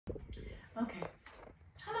Okay.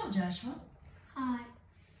 Hello, Joshua. Hi.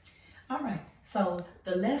 All right. So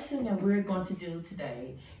the lesson that we're going to do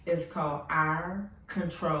today is called our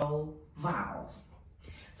control vowels.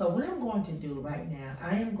 So what I'm going to do right now,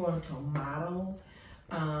 I am going to model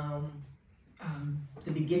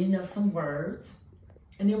the beginning of some words,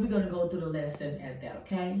 and then we're going to go through the lesson at that,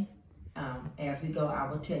 okay? As we go, I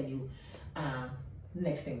will tell you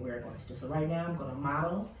next thing we're going to do. So right now, I'm going to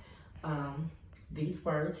model these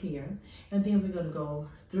words here, and then we're going to go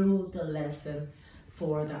through the lesson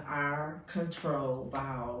for the our control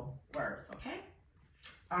vowel words, okay?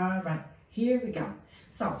 All right, here we go.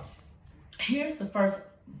 So here's the first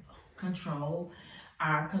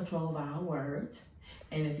our control vowel words.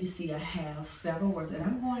 And if you see, I have several words, and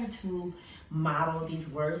I'm going to model these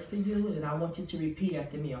words for you, and I want you to repeat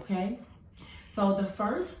after me, okay? So the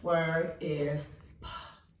first word is p,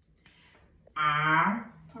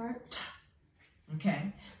 r, Part.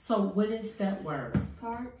 okay? So what is that word?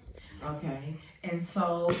 Part. Okay, and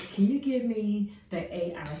so can you give me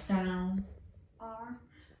the AR sound? R.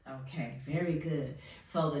 Okay, very good.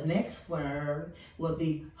 So the next word will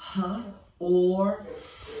be h or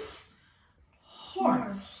s,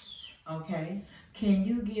 horse. Okay, can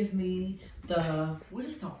you give me what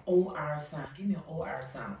is the OR sound? Give me an OR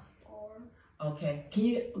sound. Or. Okay, can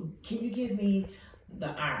you give me the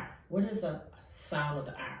R? What is the sound of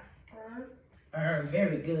the R?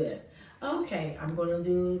 Very good. Okay, I'm going to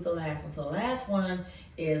do the last one. So the last one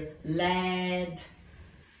is lad,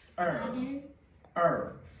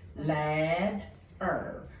 lad,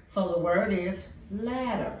 So the word is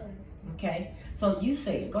ladder. Okay, so you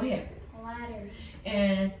say it. Go ahead. Ladder.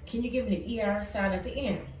 And can you give me the ER sound at the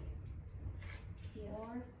end?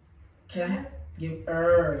 Your. Can I give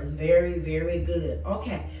is very, very good.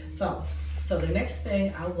 Okay, so the next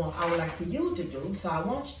thing I would like for you to do. So I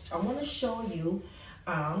want to show you.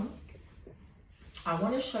 I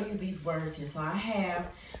want to show you these words here. So I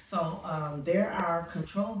have, there are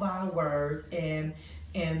control vowel words, and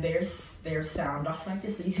their sound off like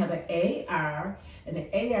this. So you have an AR, and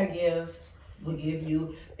the AR will give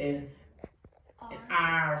you an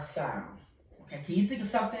R sound. Okay, can you think of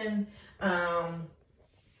something,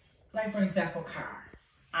 like for example, car,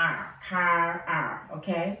 R,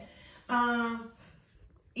 okay? ER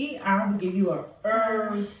will give you a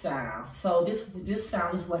sound. So this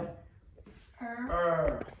sound is what?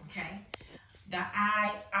 Okay. The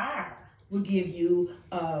IR will give you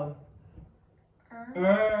a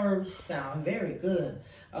sound. Very good.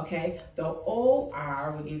 Okay. The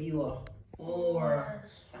OR will give you a OR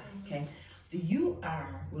sound. Okay. The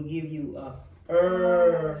UR will give you a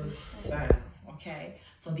sound. Okay.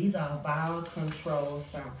 So these are vowel control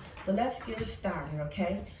sounds. So let's get started.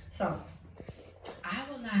 Okay. So I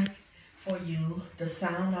would like for you to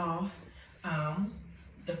sound off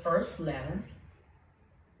the first letter,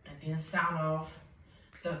 and then sound off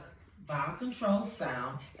the vowel control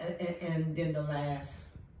sound, and then the last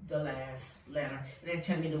letter, and then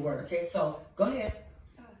tell me the word. Okay, so go ahead.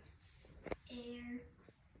 Air.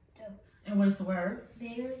 And what is the word?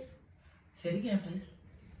 Bear. Say it again, please.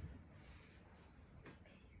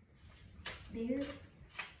 Bear.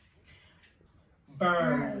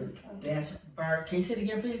 Bird. That's bird. Can you say it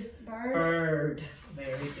again, please? Bird. Bird.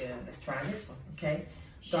 Very good. Let's try this one. Okay.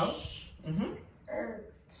 So.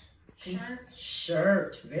 Shirt.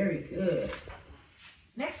 Shirt. Very good.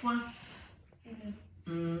 Next one.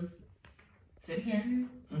 Say it again.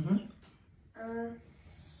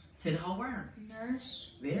 Say the whole word.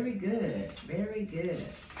 Nurse. Very good. Very good.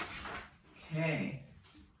 Okay.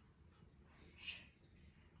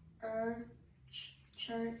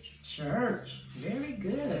 Church. Very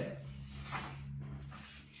good.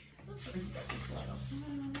 Let's get this one.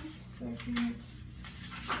 1 second.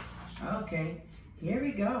 Okay. Here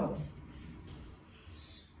we go.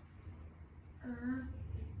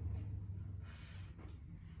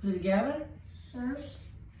 Put it together. Surfs.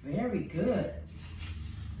 Very good.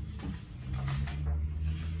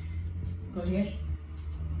 Go ahead.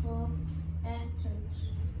 Letters.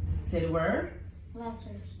 Say the word.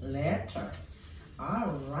 Letters. Letter.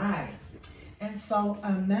 All right. And so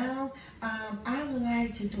now I would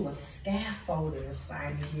like to do a scaffolding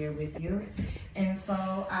assignment here with you. And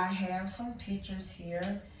so I have some pictures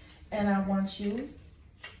here, and I want you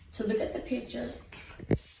to look at the picture.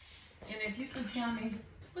 And if you can tell me,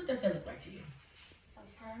 what does that look like to you? A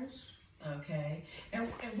purse. Okay. And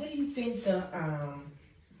what do you think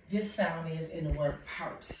this sound is in the word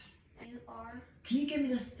purse? U-R. Can you give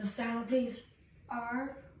me the sound, please?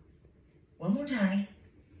 R. One more time.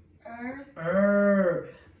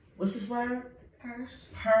 What's this word? purse,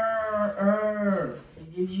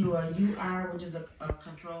 It gives you a UR, which is a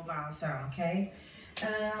controlled vowel sound, okay?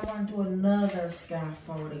 And I want to do another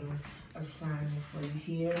scaffolding assignment for you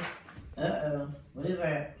here. What is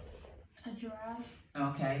that? a giraffe,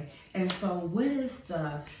 Okay. And so what is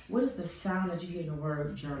the sound that you hear in the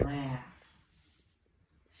word giraffe?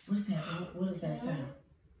 What's that? What is that sound?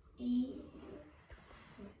 E,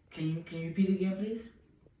 Can you repeat it again, please?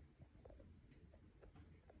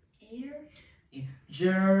 ear,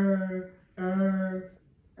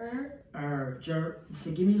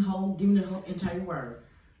 So give me the whole entire word.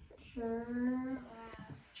 giraffe,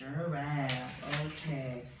 Giraffe.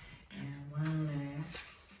 Okay. And one last.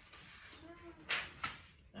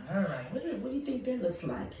 All right. What do you think that looks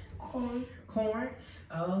like? corn, Corn.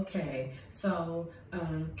 Okay. So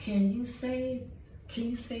can you say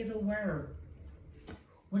the word?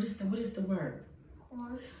 What is the word?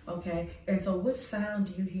 corn, Okay. And so what sound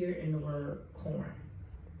do you hear in the word corn?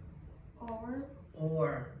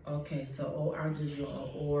 Or. Okay. So OR gives you an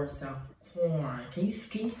or sound. Corn. Can you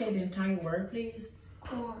say the entire word, please?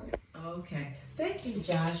 corn. Okay. Thank you,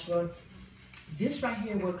 Joshua. This right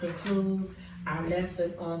here will conclude our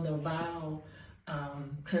lesson on the vowel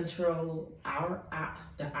control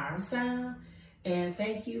the R sound. And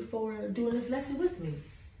thank you for doing this lesson with me.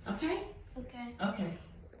 Okay? Okay. Okay.